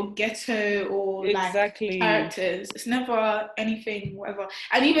ratchet or ghetto or exactly. like characters. It's never anything, whatever.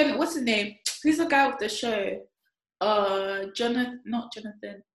 And even, what's his name? Who's the guy with the show?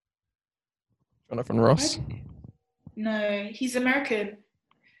 Jonathan Ross. No, he's American.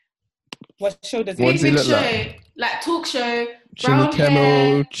 What show does he look like? Like talk show. Jimmy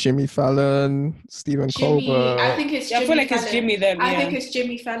Kimmel, Jimmy Fallon, Stephen Colbert. I think it's Jimmy I feel like Fallon. It's Jimmy then. I think it's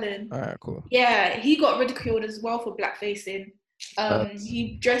Jimmy Fallon. All right, cool. Yeah, he got ridiculed as well for blackfacing.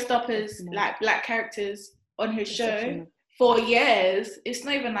 He dressed up as like black characters on his show for years. It's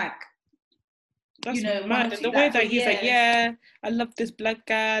not even like, that's mad. And the way that he's like, yeah, I love this black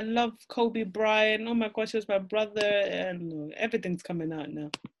guy. I love Kobe Bryant. Oh my gosh, he was my brother. And everything's coming out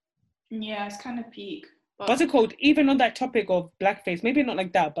now. Yeah, it's kind of peak. But... What's it called? Even on that topic of blackface, maybe not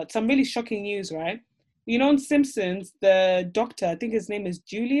like that, but some really shocking news, right? On Simpsons, the doctor, I think his name is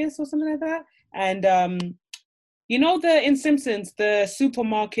Julius or something like that. And, in Simpsons, the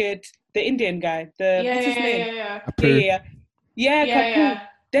supermarket, the Indian guy, what's his name? Yeah.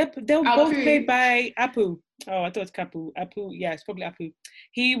 They're both played by Apu. Oh, I thought it's Kapu. Apu, yeah, it's probably Apu.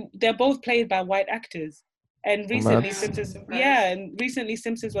 They're both played by white actors. And recently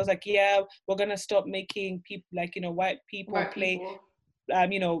Simpsons was like, yeah, we're gonna stop making people like, white people play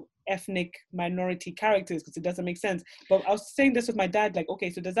ethnic minority characters because it doesn't make sense. But I was saying this with my dad, like, okay,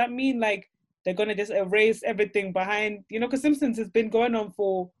 so does that mean like they're gonna just erase everything behind, because Simpsons has been going on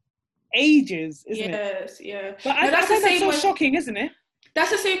for ages, isn't it? Yes, yeah. But I find that so shocking, isn't it? That's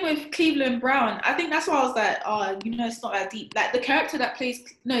the same with Cleveland Brown. I think that's why I was like, it's not that deep. Like the guy that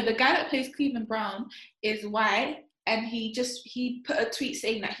plays Cleveland Brown is white, and he put a tweet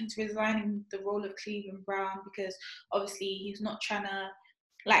saying that he's resigning the role of Cleveland Brown because obviously he's not trying to,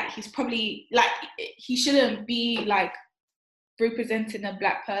 like, he's probably, like, he shouldn't be, like, representing a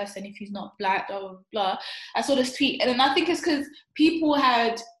black person if he's not black, blah, blah, blah. I saw this tweet, and then I think it's because people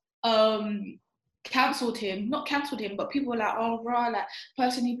had, not cancelled him, but people were like, oh, raw, like,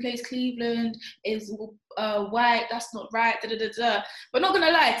 person who plays Cleveland is white, that's not right, da da da da. But not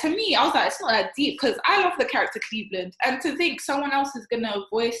gonna lie, to me, I was like, it's not that deep, because I love the character Cleveland, and to think someone else is gonna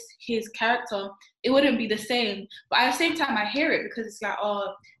voice his character, it wouldn't be the same. But at the same time, I hear it, because it's like,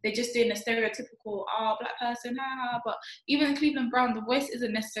 oh, they're just doing a stereotypical, black person, but even in Cleveland Brown, the voice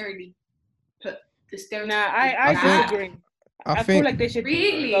isn't necessarily put the stereotype. Nah, I disagree. I feel like they should.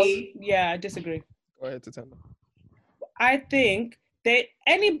 Really? Yeah, I disagree. Go ahead, Tatenda. I think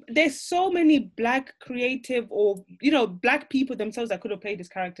there's so many black creative or black people themselves that could have played this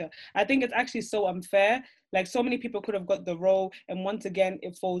character. I think it's actually so unfair. Like, so many people could have got the role, and once again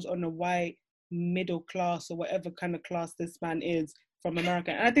it falls on a white middle class or whatever kind of class this man is from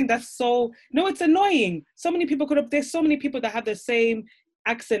America. And I think that's it's annoying. So many people there's so many people that have the same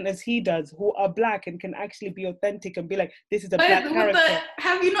accent as he does who are black and can actually be authentic and be like, this is a black character.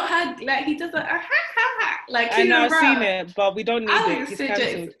 Have you not had, like, he does Like I know, Keelan I've seen Brown. it, but we don't need I it. think He's it's so jokes.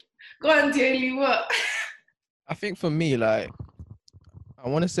 cancelled. Go on, Daily, what? I think for me, like, I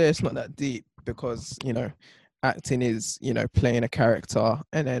want to say it's not that deep because, you know, acting is, you know, playing a character.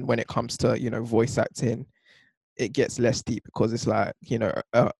 And then when it comes to, you know, voice acting, it gets less deep because it's like, you know,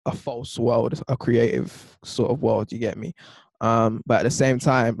 a false world, a creative sort of world, you get me? But at the same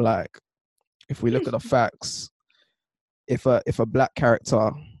time, like, if we look at the facts, if a black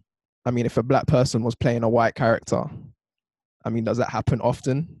character, I mean, if a black person was playing a white character, I mean, does that happen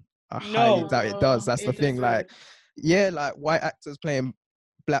often? I highly No. doubt it does. That's the It thing. Like, doesn't. yeah, like white actors playing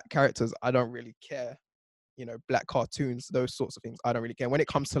black characters, I don't really care. You know, black cartoons, those sorts of things, I don't really care. When it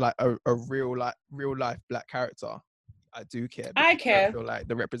comes to like a real life black character, I do care I because I don't care. feel like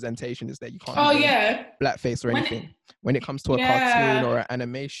the representation is there. You can't Oh be doing yeah. blackface or When anything. When it comes to a cartoon yeah. or an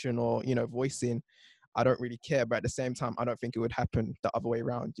animation or, you know, voicing, I don't really care. But at the same time, I don't think it would happen the other way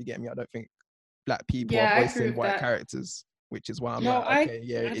around. You get me? I don't think black people are Yeah, I agree voicing with white that. characters, which is why I'm No, like, okay,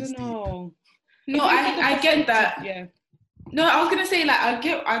 yeah, I it's don't deep. know. No, If you look at I the get scripted- that. Yeah. No, I was gonna say like I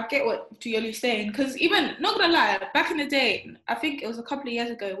get what Tuyoli's saying because even not gonna lie, back in the day, I think it was a couple of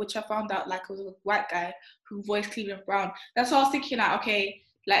years ago, which I found out like it was a white guy who voiced Cleveland Brown. That's why I was thinking like, okay,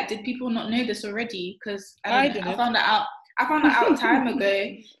 like did people not know this already? Because I didn't. found that out. I found that out time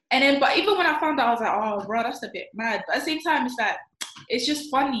ago, and then but even when I found out, I was like, oh, bro, that's a bit mad. But at the same time, it's like it's just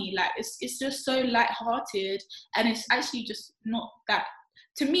funny. Like it's just so lighthearted, and it's actually just not that.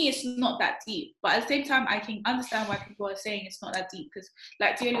 To me, it's not that deep, but at the same time, I can understand why people are saying it's not that deep because,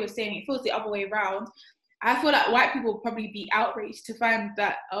 like Dioli was saying, it feels the other way around. I feel like white people would probably be outraged to find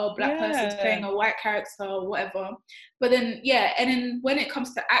that a black person's playing a white character or whatever. But then, yeah, and then when it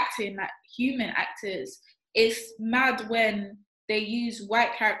comes to acting, like human actors, it's mad when they use a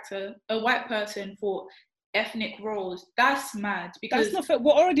white person for ethnic roles. That's mad because That's not fair.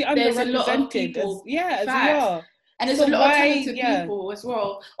 We're already there's a lot of underrepresented. people. As we Facts. are. And there's So a lot why- of talented yeah. people as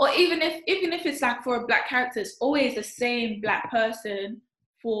well. Or even if it's like for a black character, it's always the same black person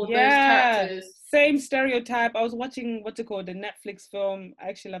for those characters. Same stereotype. I was watching what's it called, the Netflix film. I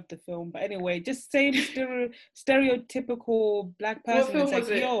actually love the film, but anyway, just same stereotypical black person. What film It's like, was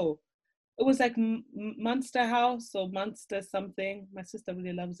it? it was like Monster House or Monster something. My sister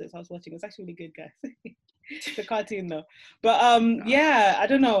really loves it, so I was watching. It's actually really good, guys. The cartoon though, but yeah, I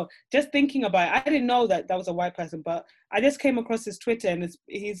don't know, just thinking about it, I didn't know that was a white person, but I just came across his Twitter and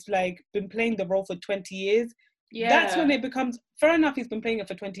he's like been playing the role for 20 years. Yeah, that's when it becomes fair enough. He's been playing it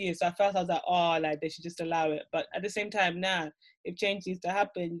for 20 years, so at first I was like, oh, like they should just allow it, but at the same time, nah, if change needs to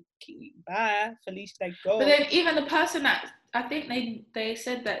happen, bye Felicia, like go. But then even the person that I think they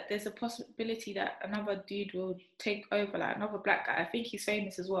said that there's a possibility that another dude will take over, like another black guy. I think he's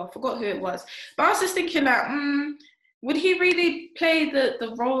famous as well. I forgot who it was. But I was just thinking like, would he really play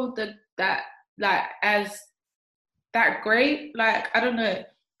the role that like as that great? Like I don't know.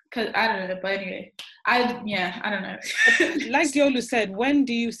 Cause I don't know. But anyway, I don't know. Like Diolu said, when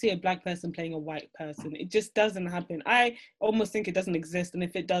do you see a black person playing a white person? It just doesn't happen. I almost think it doesn't exist, and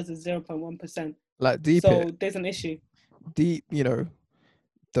if it does, it's 0.1%. Like deep. So there's an issue. Deep, you know,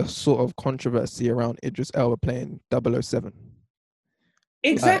 the sort of controversy around Idris Elba playing 007.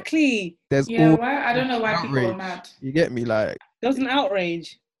 Exactly. Like, there's why? I don't know why outrage. people are mad. You get me? Like there was an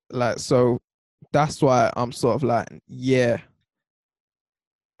outrage. Like, so that's why I'm sort of like, yeah,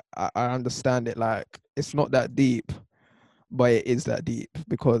 I understand it. Like, it's not that deep, but it is that deep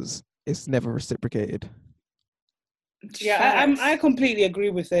because it's never reciprocated. Yeah, I completely agree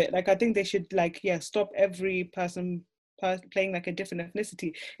with it. Like, I think they should stop every person playing like a different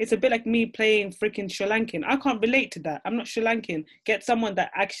ethnicity. It's a bit like me playing freaking Sri Lankan. I can't relate to that. I'm not Sri Lankan. Get someone that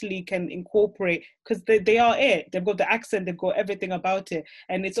actually can incorporate, because they are it. They've got the accent, they've got everything about it.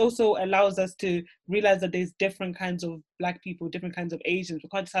 And it also allows us to realize that there's different kinds of black people, different kinds of Asians. We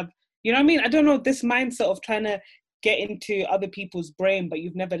can't just have, you know what I mean? I don't know, this mindset of trying to get into other people's brain, but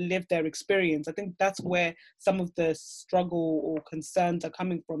you've never lived their experience. I think that's where some of the struggle or concerns are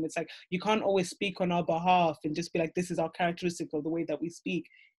coming from. It's like, you can't always speak on our behalf and just be like, this is our characteristic of the way that we speak,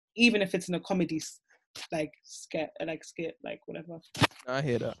 even if it's in a comedy, skit, whatever. I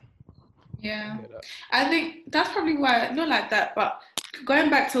hear that. Yeah. I think that's probably why, not like that, but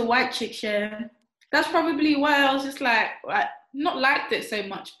going back to White Chicks, yeah, that's probably why I was just like not liked it so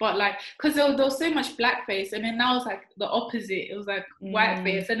much, but like, because there was so much blackface, and then now it's like the opposite. It was like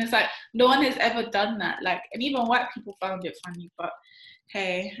whiteface, and it's like no one has ever done that. Like, and even white people found it funny. But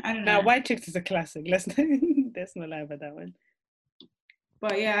hey, I don't know. Now, White Chicks is a classic. Let's not lie about that one.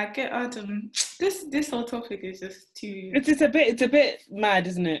 But yeah, I get this whole topic is just too. It's a bit mad,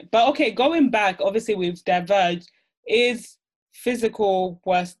 isn't it? But okay, going back, obviously we've diverged. Is physical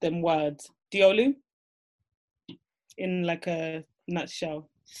worse than words? Diolu? in like a nutshell?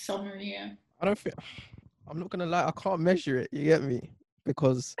 Summary, yeah. I don't think, I'm not gonna lie, I can't measure it, you get me?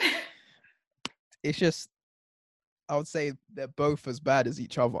 Because it's just, I would say they're both as bad as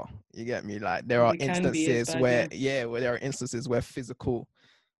each other. You get me? Like there are They can be as instances bad, where, yeah. where there are instances where physical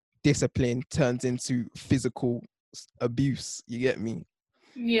discipline turns into physical abuse. You get me?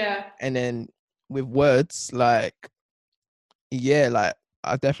 Yeah. And then with words, like, yeah, like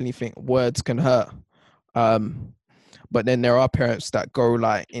I definitely think words can hurt. But then there are parents that go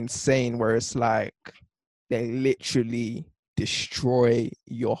like insane, where it's like they literally destroy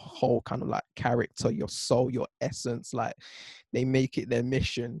your whole kind of like character, your soul, your essence. Like they make it their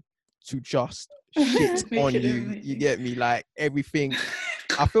mission to just shit Make on it you. amazing. You get me? Like everything.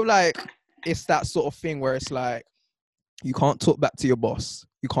 I feel like it's that sort of thing where it's like you can't talk back to your boss,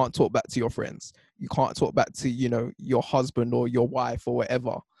 you can't talk back to your friends, you can't talk back to, you know, your husband or your wife or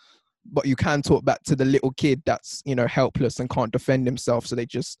whatever, but you can talk back to the little kid that's, you know, helpless and can't defend himself, so they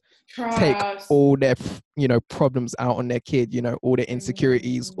just take Trust. all their, you know, problems out on their kid, you know, all their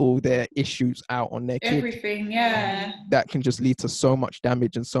insecurities, all their issues out on their kid. Everything, yeah. That can just lead to so much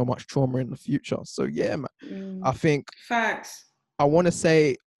damage and so much trauma in the future. So yeah, man, I think Facts. I want to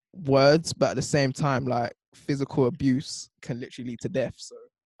say words, but at the same time, like physical abuse can literally lead to death. So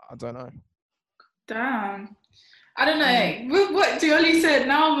I don't know. Damn. I don't know. With what Dioli said,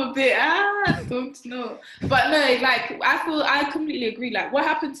 now I'm a bit, I don't know. But no, like, I completely agree. Like, what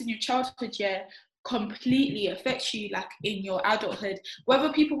happens in your childhood, yeah, completely affects you, like, in your adulthood.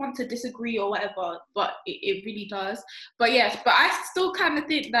 Whether people want to disagree or whatever, but it really does. But yes, but I still kind of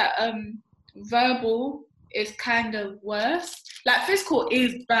think that verbal is kind of worse. Like, physical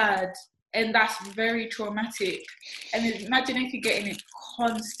is bad, and that's very traumatic. And imagine if you're getting it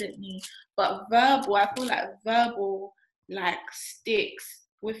constantly. But verbal, I feel like verbal like sticks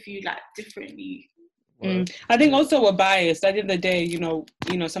with you like differently. I think also we're biased. At the end of the day, you know,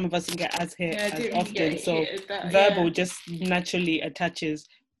 some of us can get as hit as often, so verbal just naturally attaches.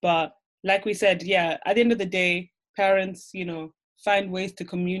 But like we said, yeah, at the end of the day, parents, you know, find ways to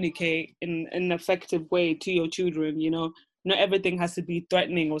communicate in an effective way to your children. You know, not everything has to be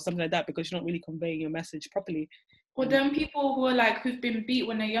threatening or something like that, because you're not really conveying your message properly. Or them people who are like, who've been beat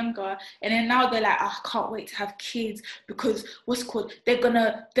when they're younger, and then now they're like, oh, I can't wait to have kids because they're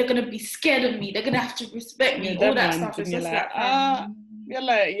gonna be scared of me. They're gonna have to respect me. All that stuff. It's just like, you're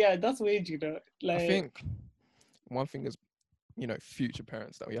like, yeah, that's weird, you know. Like, I think one thing is, you know, future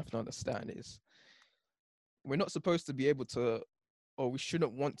parents that we have to understand is we're not supposed to be able to, or we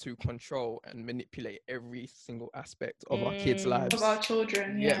shouldn't want to control and manipulate every single aspect of our kids' lives. Of our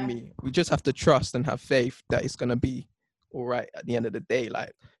children, you get me? We just have to trust and have faith that it's going to be all right at the end of the day.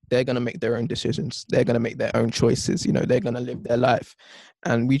 Like, they're going to make their own decisions. They're going to make their own choices. You know, they're going to live their life.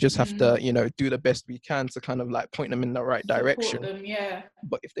 And we just have to, you know, do the best we can to kind of like point them in the right direction. Them, yeah.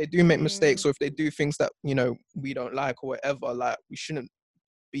 But if they do make mistakes, or if they do things that, you know, we don't like or whatever, like, we shouldn't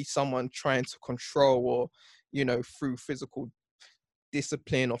be someone trying to control or, you know, through physical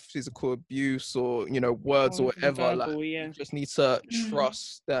discipline or physical abuse or, you know, words or whatever. Verbal, like, you just need to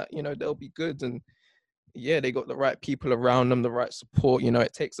trust that, you know, they'll be good. And yeah, they got the right people around them, the right support. You know,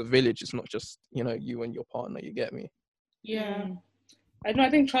 it takes a village. It's not just, you know, you and your partner. You get me? Yeah. I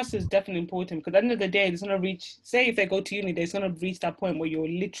think trust is definitely important, because at the end of the day, it's going to reach, say if they go to uni, it's going to reach that point where you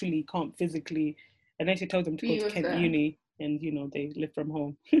literally can't physically, unless you tell them to go to Kent Uni and, you know, they live from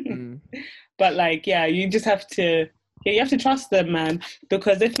home. But like, yeah, you just have to, you have to trust them, man,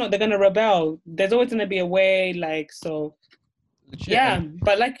 because if not, they're going to rebel. There's always going to be a way, like, so. Legit. Yeah,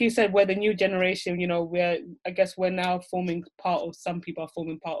 but like you said, we're the new generation, you know, I guess we're now forming part of, some people are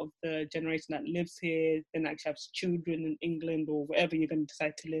forming part of the generation that lives here and actually has children in England or wherever you're going to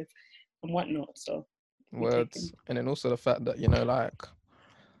decide to live and whatnot. So words. And then also the fact that, you know, like,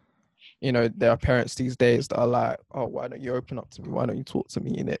 you know, there are parents these days that are like, oh, why don't you open up to me? Why don't you talk to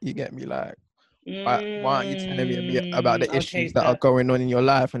me? And you get me? Like, why aren't you telling me about the issues that are going on in your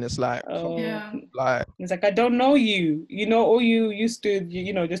life? And it's like, like, it's like, I don't know you. You know, all you used to,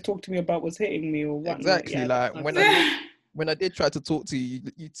 you know, just talk to me about what's hitting me or whatnot. Exactly. Yeah, like when I did try to talk to you,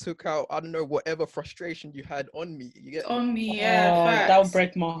 you took out, I don't know, whatever frustration you had on me. You get on me, yeah. That would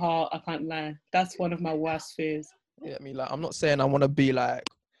break my heart. I can't lie. That's one of my worst fears. Yeah, I mean, like, I'm not saying I want to be like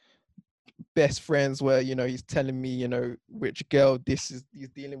best friends where, you know, he's telling me, you know, which girl he's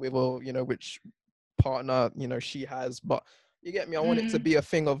dealing with, or, you know, which partner, you know, she has. But you get me? I want it to be a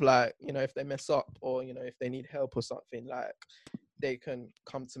thing of like, you know, if they mess up or, you know, if they need help or something, like, they can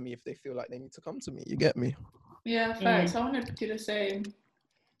come to me if they feel like they need to come to me. You get me? Yeah, facts. I want to do the same.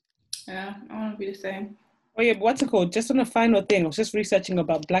 Yeah, I want to be the same. Oh yeah, but what's it called? Just on a final thing, I was just researching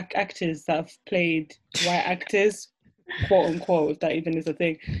about black actors that have played white actors. quote unquote, if that even is a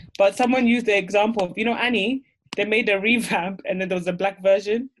thing. But someone used the example of, Annie, they made a revamp and then there was a black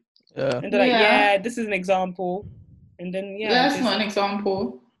version. Yeah. And they're like, this is an example. And then, That's not an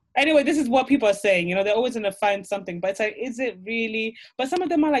example. Anyway, this is what people are saying. They're always going to find something. But it's like, is it really? But some of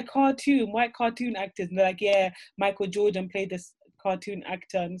them are like white cartoon actors. And they're like, yeah, Michael Jordan played this cartoon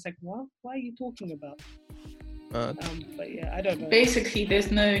actor. And it's like, what? What are you talking about? But yeah, I don't know. Basically, there's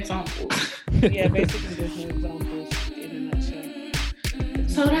no examples. Yeah, basically, there's no examples in a nutshell.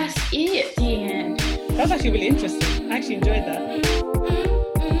 So that's it, then. That was actually really interesting. I actually enjoyed that.